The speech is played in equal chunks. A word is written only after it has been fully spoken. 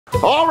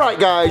Alright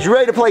guys, you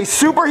ready to play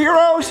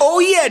superheroes? Oh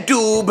yeah,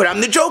 dude, but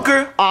I'm the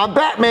Joker. I'm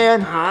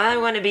Batman. I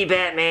want to be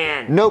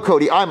Batman. No,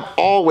 Cody, I'm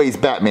always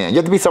Batman. You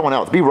have to be someone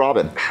else. Be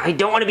Robin. I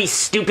don't want to be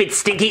stupid,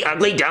 stinky,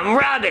 ugly, dumb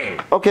Robin.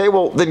 Okay,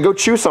 well, then go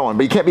choose someone,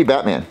 but you can't be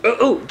Batman.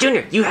 Oh,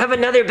 Junior, you have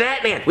another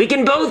Batman. We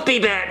can both be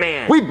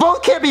Batman. We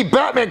both can't be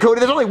Batman, Cody.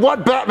 There's only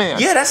one Batman.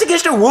 Yeah, that's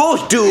against the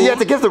rules, dude. Yeah,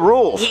 it's against the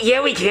rules.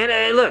 Yeah, we can.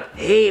 Look.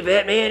 Hey,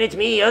 Batman, it's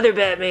me, other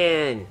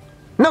Batman.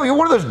 No, you're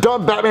one of those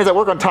dumb Batmans that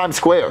work on Times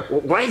Square.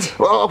 What?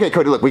 Well, okay,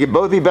 Cody, look, we can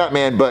both be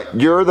Batman, but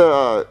you're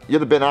the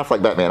Ben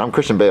Affleck Batman. I'm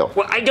Christian Bale.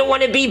 Well, I don't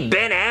want to be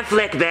Ben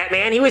Affleck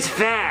Batman. He was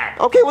fat.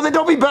 Okay, well then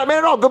don't be Batman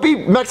at all. Go be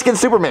Mexican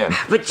Superman.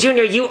 But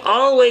Junior, you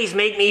always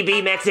make me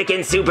be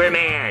Mexican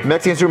Superman.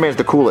 Mexican Superman's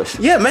the coolest.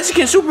 Yeah,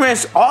 Mexican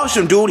Superman's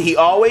awesome, dude. He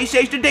always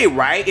saves the day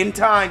right in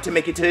time to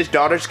make it to his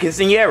daughter's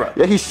quinceañera.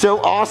 Yeah, he's so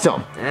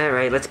awesome. All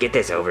right, let's get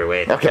this over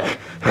with. Okay.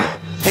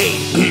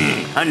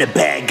 Hey, I'm the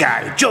bad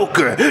guy,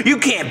 Joker. You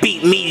can't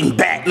beat me,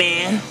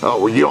 Batman. Oh,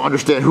 well, you don't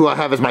understand who I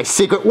have as my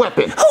secret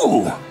weapon.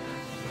 Who?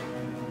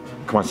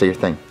 Come on, say your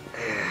thing.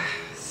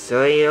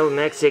 Soy el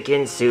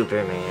Mexican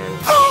Superman.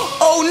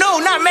 Oh no,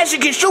 not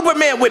Mexican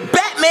Superman with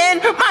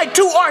Batman. My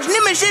two arch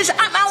nemesis,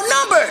 I'm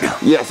outnumbered.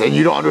 Yes, and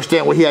you don't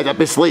understand what he has up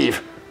his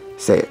sleeve.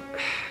 Say it.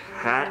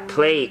 Hot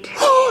plate.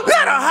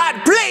 Not a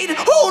hot plate.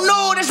 Oh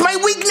no, that's my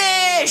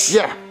weakness.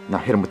 Yeah. Now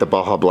hit him with the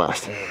Baja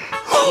Blast. You.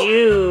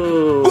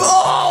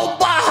 Oh,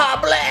 Baja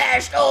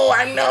Blast. Oh,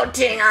 I'm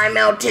melting, I'm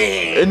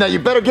melting. And now you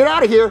better get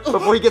out of here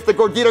before he gets the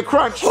Gordita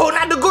Crunch. Oh,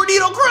 not the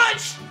Gordito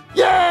Crunch.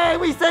 Yay,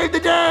 we saved the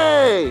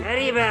day.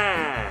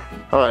 Arriba.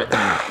 All right,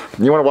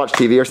 you want to watch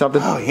TV or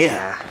something? Oh,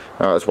 yeah.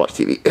 All right, let's watch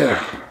TV.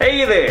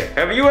 Hey there,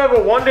 have you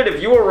ever wondered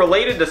if you were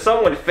related to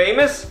someone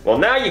famous? Well,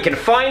 now you can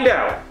find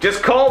out.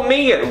 Just call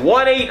me at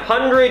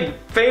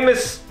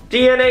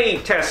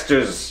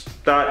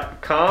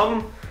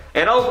 1-800-FAMOUS-DNAtesters.com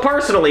and I'll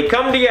personally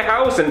come to your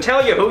house and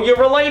tell you who you're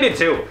related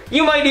to.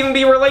 You might even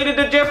be related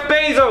to Jeff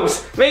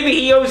Bezos. Maybe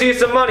he owes you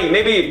some money.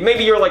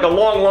 Maybe you're like a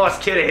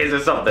long-lost kid of his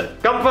or something.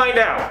 Come find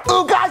out.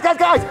 Oh, guys,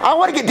 I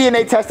want to get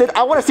DNA tested.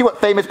 I want to see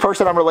what famous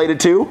person I'm related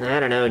to. I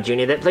don't know,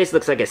 Junior. That place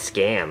looks like a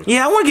scam.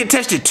 Yeah, I want to get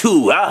tested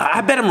too. I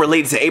bet I'm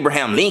related to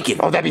Abraham Lincoln.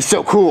 Oh, that'd be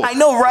so cool. I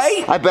know,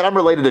 right? I bet I'm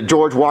related to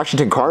George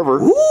Washington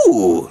Carver.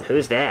 Ooh.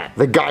 Who's that?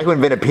 The guy who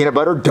invented peanut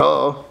butter, duh.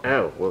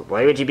 Oh, well,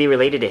 why would you be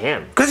related to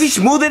him? Because he's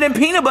smoother than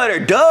peanut butter,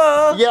 duh.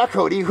 Yeah,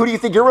 Cody, who do you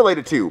think you're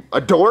related to? A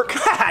dork?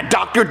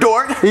 Dr.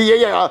 Dork.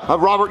 Yeah,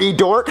 Robert E.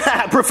 Dork.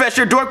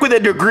 Professor Dork with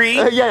a degree.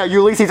 Yeah,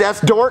 Ulysses S.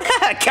 Dork.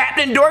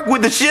 Captain Dork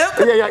with the ship.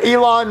 Yeah,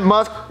 Elon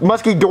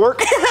Musky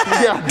Dork.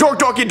 Yeah.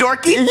 Dorky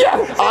Dorky.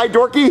 Yeah, I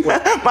Dorky.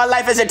 My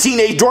life as a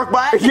teenage dork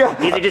bot. Yeah.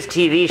 These are just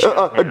TV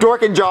shows.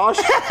 Dork and Josh.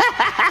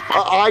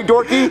 I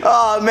Dorky.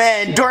 Oh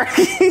man,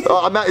 Dorky.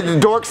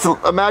 Dork's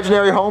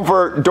imaginary home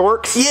for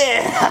dorks.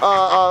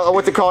 Yeah.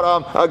 What's it called?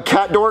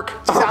 Cat Dork.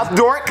 South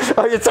Dork.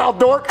 South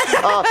Dork.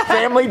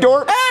 Family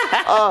Dork.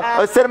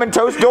 Cinnamon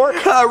Toast Dork.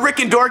 Rick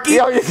and Dorky.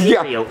 Yeah.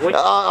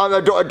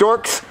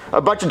 Dorks. A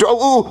bunch of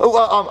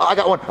I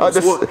got one.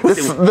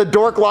 The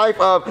dork life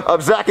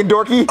of Zach and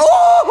Dorky.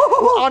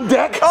 Oh! On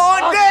deck.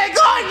 On deck.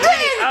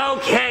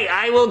 Okay,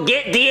 I will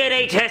get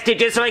DNA tested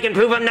just so I can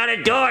prove I'm not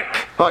a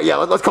dork. Yeah,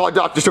 let's call a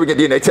doctor so we get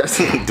DNA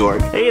tested.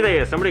 Dork. Hey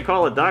there, somebody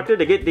call a doctor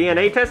to get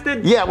DNA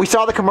tested? Yeah, we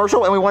saw the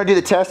commercial and we want to do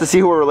the test to see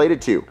who we're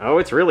related to. Oh,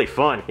 it's really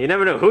fun. You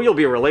never know who you'll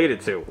be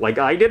related to. Like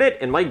I did it,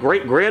 and my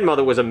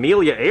great-grandmother was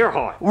Amelia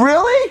Earhart.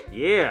 Really?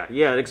 Yeah,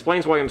 it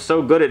explains why I'm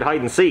so good at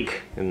hide and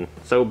seek, and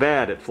so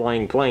bad at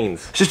flying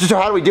planes. So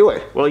how do we do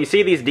it? Well, you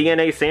see these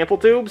DNA sample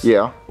tubes?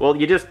 Yeah. Well,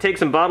 you just take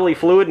some bodily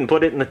fluid and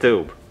put it in the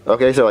tube.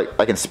 Okay, so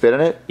I can spit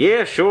in it?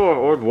 Yeah, sure,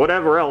 or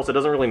whatever else, it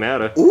doesn't really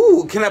matter.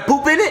 Ooh, can I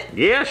poop in it?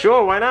 Yeah,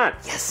 sure, why not?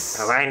 Yes.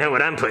 Oh, I know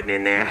what I'm putting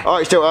in there.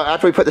 Alright, so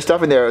after we put the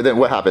stuff in there, then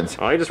what happens?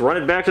 I just run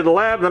it back to the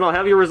lab, then I'll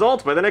have your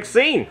results by the next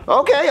scene.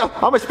 Okay, I'm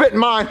gonna spit in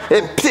mine.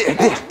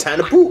 Time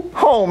to poop.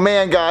 Oh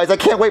man, guys, I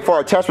can't wait for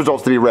our test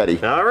results to be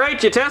ready.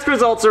 Alright, your test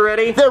results are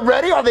ready. They're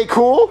ready? Are they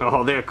cool?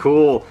 Oh, they're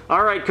cool.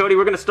 Alright, Cody,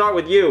 we're gonna start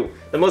with you.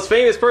 The most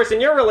famous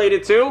person you're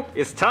related to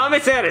is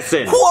Thomas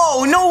Edison.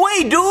 Whoa, no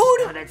way, dude.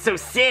 Oh, that's so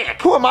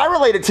sick. Who am I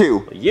related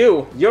to?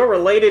 You're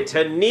related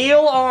to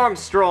Neil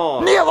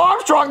Armstrong. Neil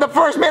Armstrong, the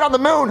first man on the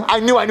moon. I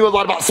knew a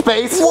lot about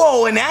space.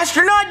 Whoa, an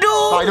astronaut, dude.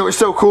 I know, it's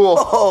so cool.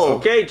 Oh.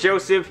 Okay,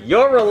 Joseph,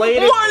 you're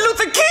related. Martin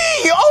Luther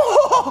King!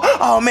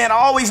 Oh man, I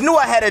always knew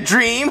I had a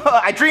dream.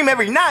 I dream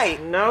every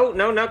night. No,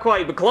 not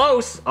quite, but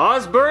close.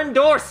 Osborne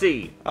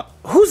Dorsey.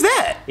 Who's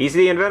that? He's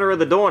the inventor of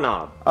the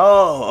doorknob.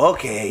 Oh,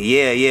 okay,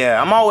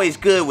 yeah. I'm always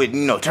good with,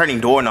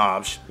 turning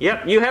doorknobs.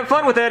 Yep, you have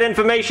fun with that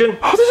information.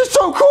 Oh, this is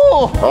so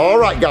cool. All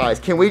right, guys,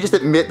 can we just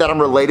admit that I'm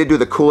related to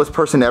the coolest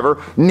person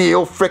ever,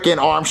 Neil frickin'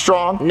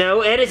 Armstrong? No,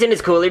 Edison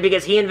is cooler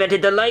because he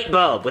invented the light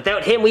bulb.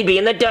 Without him, we'd be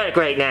in the dark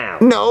right now.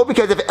 No,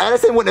 because if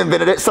Edison wouldn't have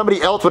invented it,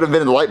 somebody else would have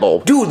invented the light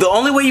bulb. Dude, the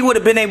only way you would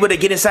have been able to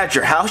get inside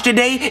your house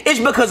today is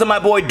because of my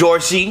boy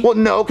Dorsey. Well,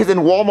 no, because then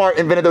Walmart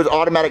invented those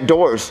automatic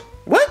doors.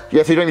 What?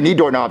 Yeah, so you don't even need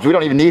doorknobs. We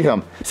don't even need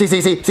him.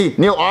 See,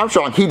 Neil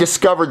Armstrong, he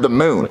discovered the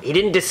moon. He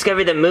didn't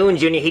discover the moon,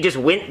 Junior. He just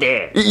went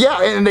there.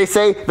 Yeah, and they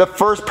say the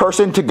first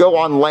person to go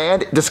on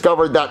land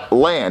discovered that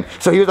land.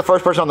 So he was the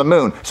first person on the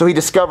moon. So he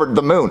discovered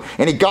the moon.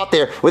 And he got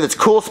there with his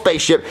cool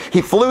spaceship.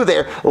 He flew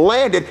there,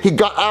 landed, he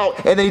got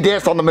out, and then he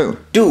danced on the moon.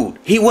 Dude,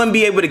 he wouldn't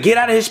be able to get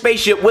out of his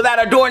spaceship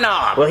without a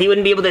doorknob. Well, he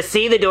wouldn't be able to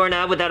see the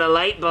doorknob without a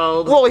light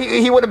bulb. Well,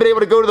 he wouldn't have been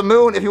able to go to the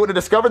moon if he wouldn't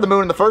have discovered the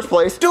moon in the first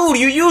place. Dude,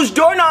 you use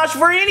doorknobs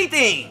for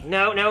anything.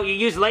 No, you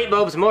use light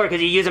bulbs more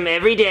because you use them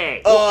every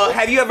day.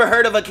 Have you ever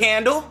heard of a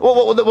candle?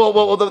 Well,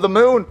 the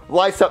moon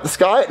lights up the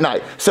sky at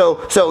night. So,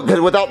 because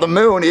without the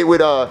moon, it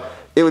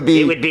would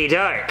be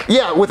dark.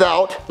 Yeah,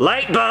 without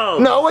light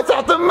bulb. No,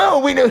 without the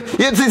moon. We knew.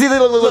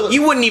 Look,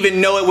 you wouldn't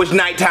even know it was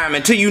nighttime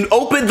until you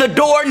opened the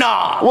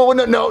doorknob. Well,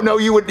 no,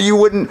 you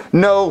wouldn't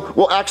know.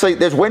 Well, actually,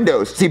 there's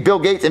windows. See, Bill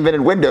Gates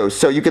invented windows,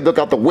 so you could look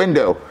out the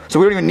window. So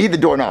we don't even need the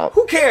doorknob.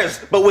 Who cares?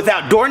 But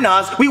without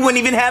doorknobs, we wouldn't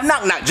even have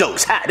knock-knock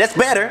jokes. Ha, that's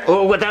better.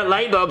 Or without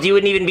light bulbs, you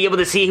wouldn't even be able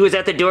to see who was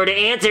at the door to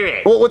answer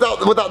it. Well,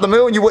 without the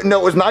moon, you wouldn't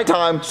know it was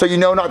nighttime, so you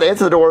know not to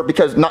answer the door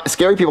because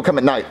scary people come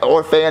at night,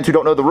 or fans who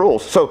don't know the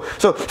rules. So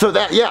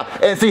that, yeah.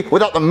 And see,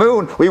 without the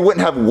moon, we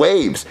wouldn't have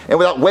waves. And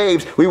without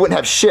waves, we wouldn't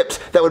have ships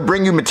that would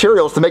bring you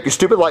materials to make your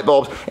stupid light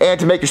bulbs and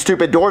to make your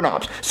stupid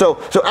doorknobs.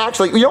 So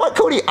actually, you know what,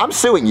 Cody? I'm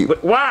suing you.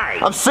 Why?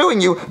 I'm suing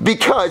you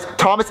because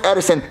Thomas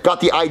Edison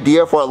got the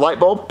idea for a light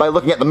bulb by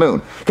looking at the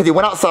moon. Because he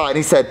went outside and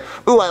he said,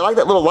 ooh, I like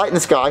that little light in the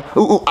sky.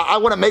 Ooh, I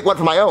want to make one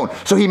for my own.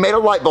 So he made a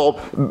light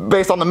bulb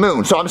based on the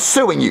moon. So I'm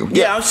suing you.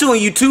 Yeah, I'm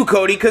suing you too,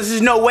 Cody, because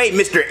there's no way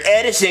Mr.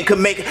 Edison could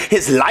make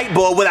his light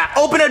bulb without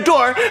opening a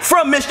door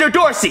from Mr.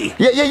 Dorsey.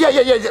 Yeah.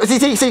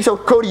 See, so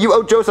Cody, you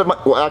owe Joseph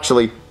money. Well,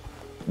 actually,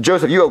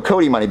 Joseph, you owe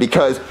Cody money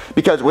because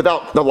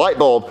without the light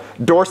bulb,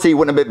 Dorsey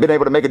wouldn't have been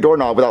able to make a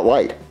doorknob without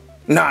light.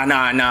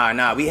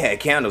 Nah. We had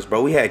candles,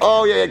 bro. We had candles.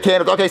 Oh, yeah,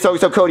 candles. Okay, so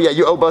Cody, yeah,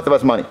 you owe both of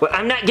us money. Well,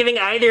 I'm not giving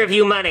either of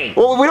you money.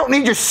 Well, we don't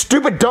need your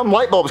stupid, dumb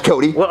light bulbs,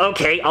 Cody. Well,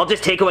 okay, I'll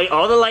just take away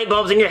all the light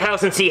bulbs in your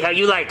house and see how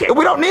you like it.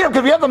 We don't need them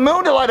because we have the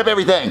moon to light up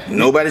everything.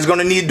 Nobody's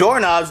gonna need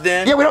doorknobs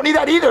then. Yeah, we don't need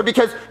that either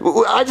because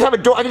I just have a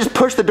door. I can just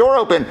push the door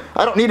open.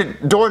 I don't need a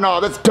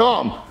doorknob. That's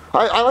dumb.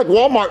 I like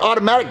Walmart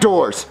automatic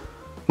doors.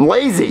 I'm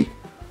lazy.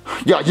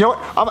 Yeah, you know what?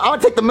 I'm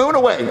gonna take the moon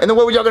away. And then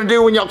what are y'all gonna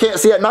do when y'all can't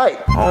see at night?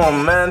 Oh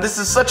man, this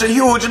is such a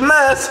huge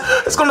mess.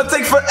 It's gonna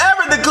take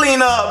forever to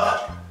clean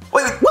up.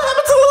 Wait, what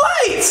happened to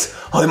the lights?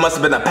 Oh, it must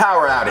have been a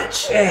power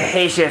outage.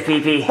 Hey, Chef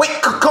Pee-Pee. Wait,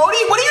 Cody,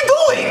 what are you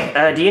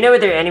doing? Do you know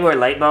if there are any more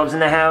light bulbs in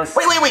the house?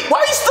 Wait, why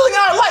are you stealing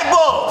our light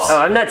bulbs? Oh,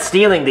 I'm not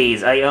stealing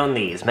these. I own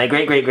these. My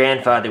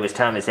great-great-grandfather was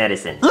Thomas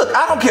Edison. Look,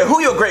 I don't care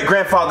who your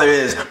great-grandfather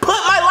is. Put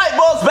my light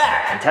bulbs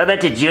back. Tell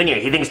that to Junior.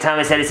 He thinks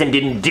Thomas Edison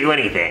didn't do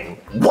anything.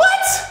 What?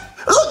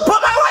 Look,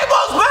 put my light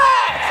bulbs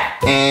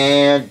back!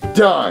 And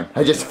done.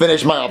 I just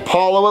finished my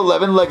Apollo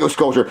 11 Lego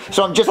sculpture.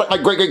 So I'm just like my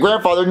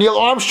great-great-grandfather, Neil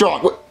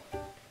Armstrong.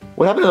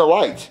 What happened to the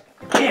lights?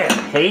 Yeah.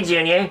 Hey,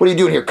 Junior. What are you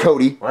doing here,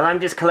 Cody? Well, I'm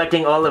just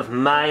collecting all of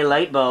my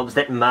light bulbs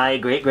that my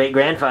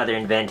great-great-grandfather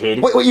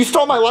invented. Wait, you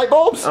stole my light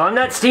bulbs? Oh, I'm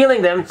not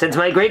stealing them. Since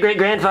my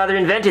great-great-grandfather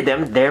invented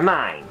them, they're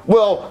mine.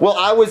 Well,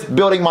 I was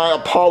building my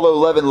Apollo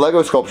 11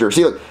 Lego sculpture.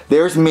 See, look,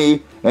 there's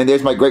me, and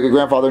there's my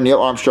great-great-grandfather,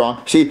 Neil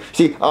Armstrong. See,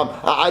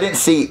 I didn't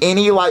see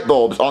any light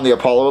bulbs on the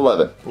Apollo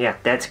 11. Yeah,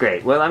 that's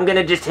great. Well, I'm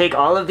gonna just take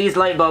all of these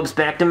light bulbs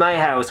back to my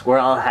house where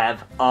I'll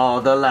have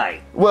all the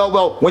light.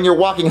 Well, when you're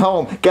walking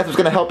home, guess what's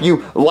gonna help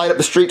you light up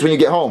the streets when you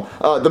get home?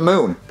 The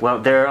moon. Well,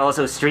 there are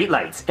also street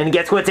lights. And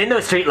guess what's in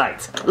those street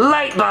lights?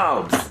 Light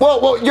bulbs!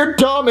 Well, you're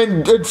dumb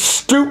and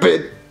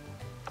stupid.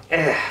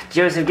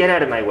 Joseph, get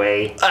out of my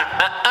way.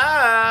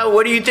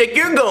 Where do you think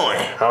you're going?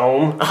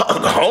 Home.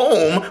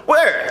 Home?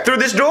 Where? Through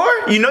this door?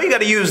 You know you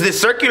gotta use this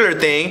circular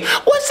thing.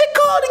 What's it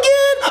called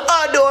again?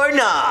 A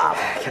doorknob.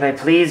 Can I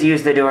please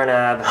use the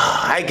doorknob?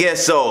 I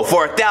guess so.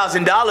 For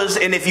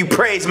 $1,000, and if you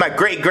praise my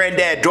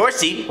great-granddad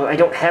Dorsey. Well, I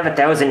don't have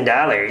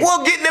 $1,000.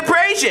 Well, get the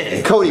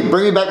praising. Cody,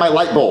 bring me back my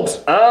light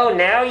bulbs. Oh,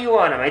 now you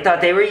want them. I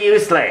thought they were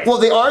useless. Well,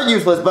 they are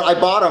useless, but I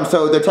bought them,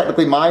 so they're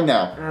technically mine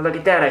now. Look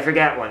at that. I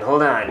forgot one.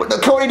 Hold on.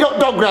 Cody,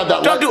 don't grab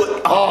that. Don't do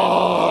it.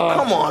 Oh,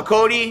 come on,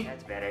 Cody.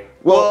 That's better.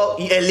 Well,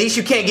 at least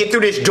you can't get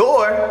through this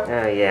door.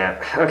 Oh,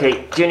 yeah.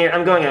 Okay, Junior,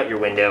 I'm going out your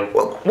window.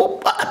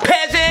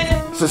 Peasant!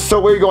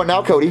 So where are you going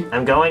now, Cody?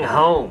 I'm going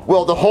home.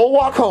 Well, the whole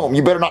walk home,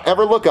 you better not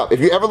ever look up.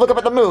 If you ever look up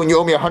at the moon, you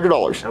owe me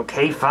 $100.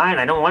 Okay, fine.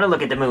 I don't want to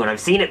look at the moon. I've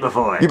seen it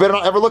before. You better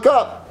not ever look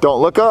up. Don't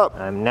look up.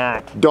 I'm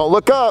not. Don't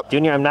look up.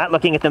 Junior, I'm not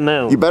looking at the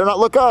moon. You better not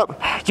look up.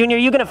 Junior, are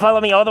you going to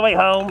follow me all the way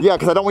home? Yeah,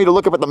 because I don't want you to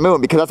look up at the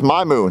moon because that's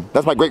my moon.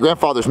 That's my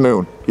great-grandfather's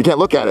moon. You can't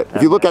look at it.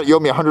 If you look at it, you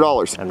owe me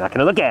 $100. I'm not going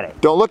to look at it.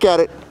 Don't look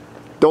at it.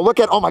 Don't look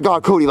at it. Oh my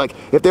God, Cody, like,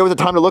 if there was a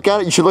time to look at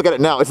it, you should look at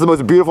it now. It's the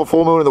most beautiful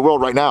full moon in the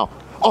world right now.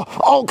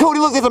 Oh, Cody,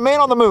 look, there's a man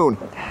on the moon.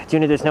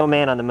 Junior, there's no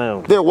man on the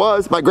moon. There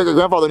was. My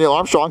great-great-grandfather, Neil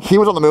Armstrong, he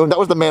was on the moon. That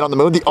was the man on the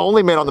moon, the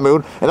only man on the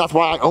moon, and that's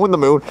why I own the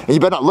moon. And you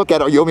better not look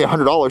at it or you owe me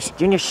 $100.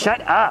 Junior,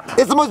 shut up.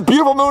 It's the most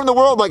beautiful moon in the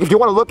world. Like, if you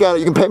want to look at it,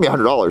 you can pay me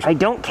 $100. I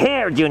don't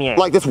care, Junior.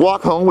 Like, this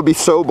walk home would be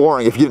so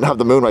boring if you didn't have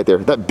the moon right there.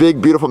 That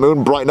big, beautiful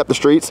moon brighten up the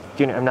streets.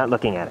 Junior, I'm not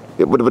looking at it.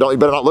 You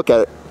better not look at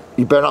it.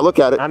 You better not look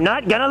at it. I'm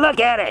not gonna look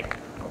at it.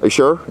 Are you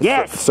sure?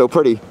 Yes. It's so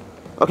pretty.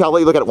 Okay, I'll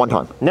let you look at it one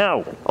time.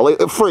 No. I'll let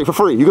you, for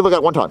free. You can look at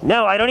it one time.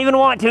 No, I don't even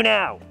want to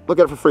now. Look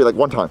at it for free, like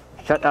one time.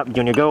 Shut up,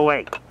 Junior. Go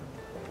away.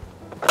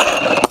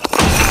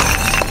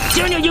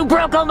 Junior, you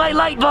broke all my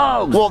light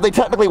bulbs! Well, they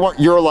technically weren't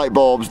your light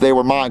bulbs. They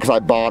were mine because I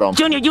bought them.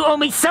 Junior, you owe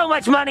me so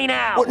much money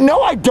now! Well,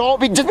 no, I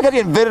don't. Just because you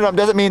invented them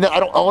doesn't mean that I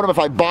don't own them if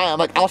I buy them.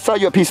 Like, I'll sell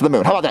you a piece of the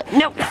moon. How about that?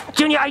 No,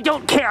 Junior, I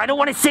don't care. I don't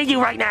want to see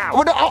you right now.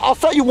 Well, no, I'll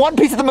sell you one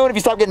piece of the moon if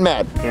you stop getting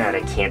mad. God,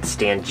 I can't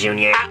stand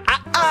Junior.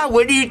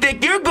 Where do you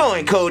think you're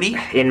going, Cody?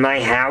 In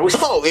my house?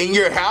 Oh, in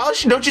your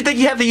house? Don't you think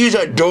you have to use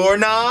a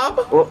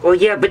doorknob? Well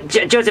yeah, but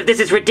Joseph, this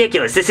is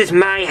ridiculous. This is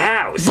my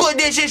house. But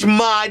this is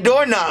my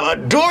doorknob,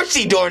 a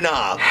Dorsey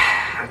doorknob.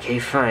 Okay,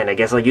 fine. I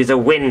guess I'll use a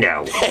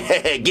window.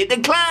 Get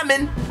to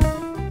climbing.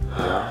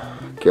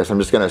 Guess I'm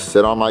just gonna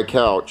sit on my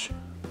couch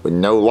with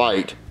no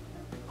light.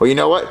 Well, you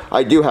know what?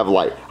 I do have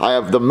light. I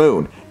have the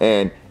moon,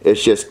 and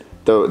it's just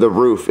the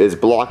roof is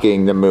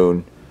blocking the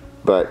moon.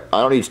 But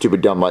I don't need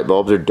stupid dumb light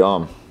bulbs. They're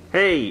dumb.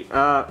 Hey,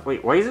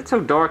 wait, why is it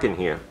so dark in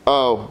here?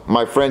 Oh,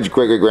 my friend's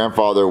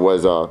great-great-grandfather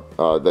was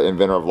the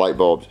inventor of light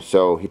bulbs,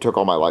 so he took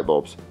all my light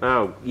bulbs.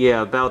 Oh,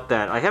 yeah, about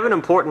that. I have an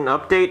important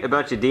update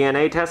about your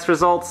DNA test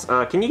results.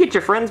 Can you get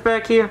your friends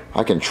back here?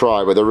 I can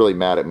try, but they're really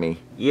mad at me.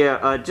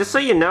 Yeah, just so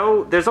you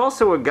know, there's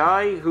also a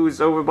guy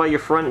who's over by your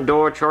front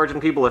door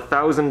charging people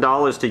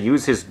 $1,000 to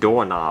use his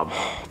doorknob.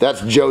 That's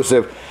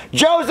Joseph.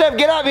 Joseph,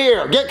 get up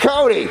here! Get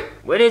Cody!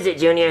 What is it,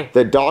 Junior?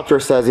 The doctor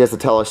says he has to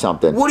tell us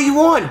something. What do you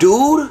want,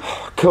 dude?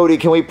 Cody,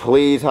 can we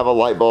please have a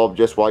light bulb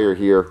just while you're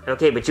here?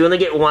 Okay, but you only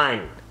get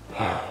one.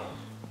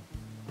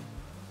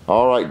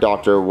 All right,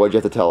 doctor, what'd you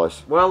have to tell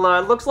us? Well,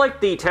 it looks like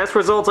the test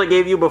results I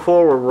gave you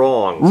before were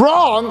wrong.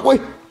 Wrong?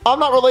 Wait, I'm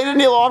not related to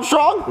Neil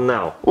Armstrong?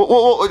 No.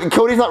 Well,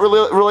 Cody's not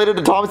related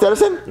to Thomas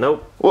Edison?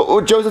 Nope.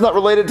 Well, Joseph's not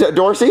related to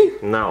Dorsey?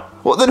 No.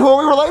 Well, then who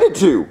are we related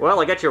to?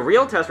 Well, I got your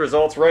real test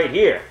results right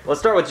here.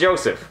 Let's start with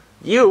Joseph.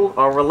 You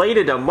are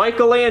related to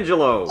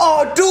Michelangelo.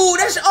 Oh, dude,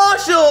 that's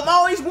awesome. I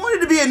always wanted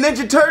to be a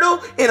Ninja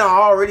Turtle, and I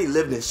already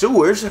lived in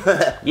sewers.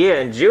 Yeah,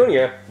 and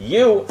Junior,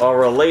 you are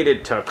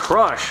related to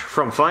Crush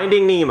from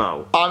Finding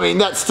Nemo. I mean,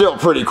 that's still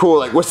pretty cool.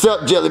 Like, what's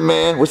up, Jelly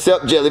Man? What's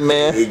up, Jelly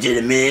Man? Hey,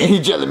 Jelly Man. Hey,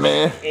 Jelly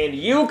Man. And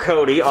you,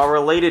 Cody, are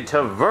related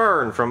to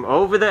Vern from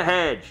Over the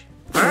Hedge.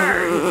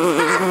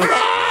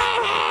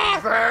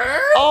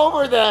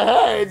 Over the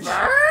Hedge?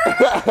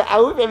 I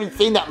hope you haven't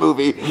seen that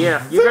movie.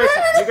 Yeah, you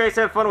guys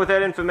have fun with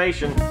that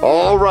information.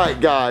 All right,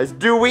 guys.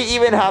 Do we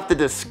even have to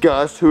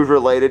discuss who's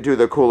related to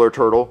the cooler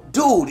turtle?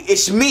 Dude,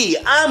 it's me.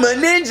 I'm a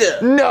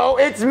ninja. No,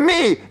 it's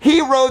me.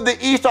 He rode the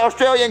East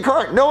Australian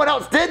current. No one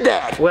else did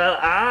that. Well,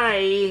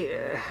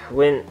 I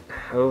went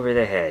over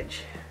the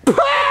hedge.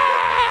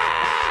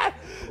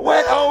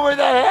 Went over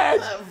the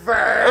hedge.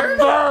 Vern.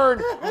 Vern.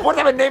 What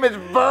type of name is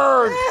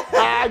Vern?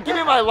 Give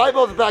me my light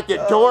bulbs back, you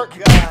dork.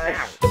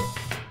 Gosh.